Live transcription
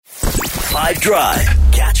5 Drive.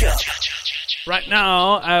 Catch up. Right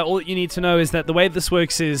now, all you need to know is that the way this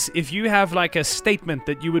works is if you have like a statement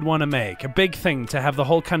that you would want to make, a big thing to have the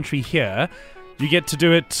whole country hear, you get to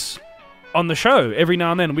do it on the show every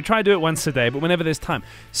now and then. We try to do it once a day, but whenever there's time.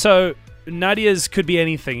 So Nadia's could be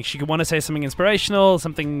anything. She could want to say something inspirational,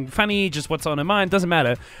 something funny, just what's on her mind, doesn't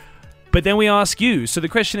matter. But then we ask you. So the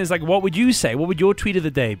question is like, what would you say? What would your tweet of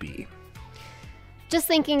the day be? Just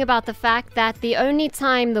thinking about the fact that the only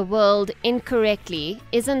time the world incorrectly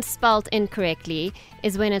isn't spelt incorrectly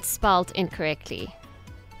is when it's spelt incorrectly.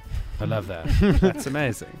 I love that. That's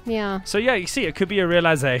amazing. Yeah. So yeah, you see, it could be a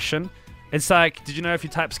realization. It's like, did you know if you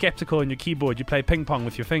type skeptical on your keyboard, you play ping pong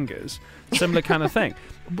with your fingers? Similar kind of thing.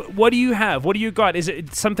 What do you have? What do you got? Is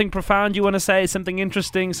it something profound you want to say? Something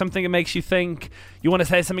interesting? Something that makes you think? You want to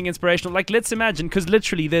say something inspirational? Like, let's imagine, because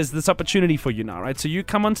literally there's this opportunity for you now, right? So you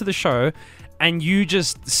come onto the show and you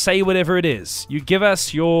just say whatever it is. You give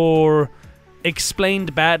us your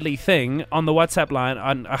explained badly thing on the WhatsApp line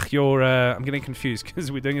on I'm getting confused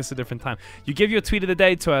because we're doing this at a different time. You give your tweet of the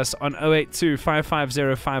day to us on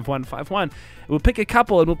 082-550-5151. We'll pick a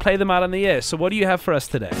couple and we'll play them out on the air. So what do you have for us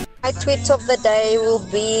today? My tweet of the day will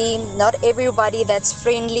be, not everybody that's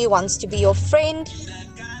friendly wants to be your friend.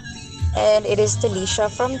 And it is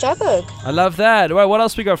Delisha from Joburg. I love that. Right, what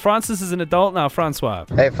else we got? Francis is an adult now. Francois.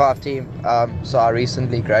 Hey, 5 team. So I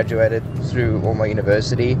recently graduated through Orma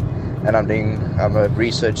University, and I'm a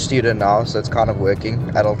research student now, so it's kind of working,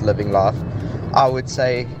 adult living life. I would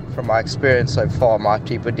say, from my experience so far, my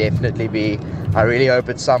tweet would definitely be, I really hope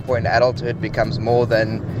at some point adulthood becomes more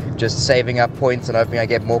than just saving up points and hoping I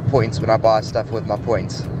get more points when I buy stuff with my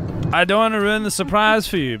points. I don't want to ruin the surprise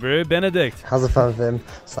for you, bro. Benedict. How's it fun for them?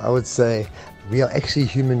 So I would say we are actually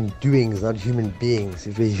human doings, not human beings.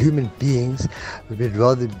 If we're human beings,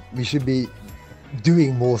 we should be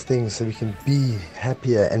doing more things so we can be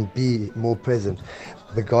happier and be more present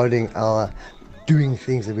regarding our doing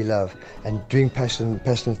things that we love and doing passionate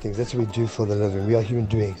things. That's what we do for the living. We are human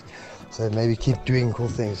doings. So maybe keep doing cool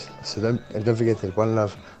things. So don't forget that. One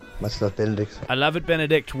love. Much love, Benedict. I love it,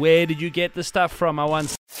 Benedict. Where did you get the stuff from?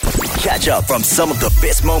 Catch up from some of the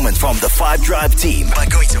best moments from the 5 Drive team by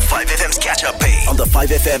going to 5FM's catch up page on the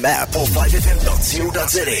 5FM app or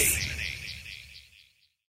 5FM.co.za.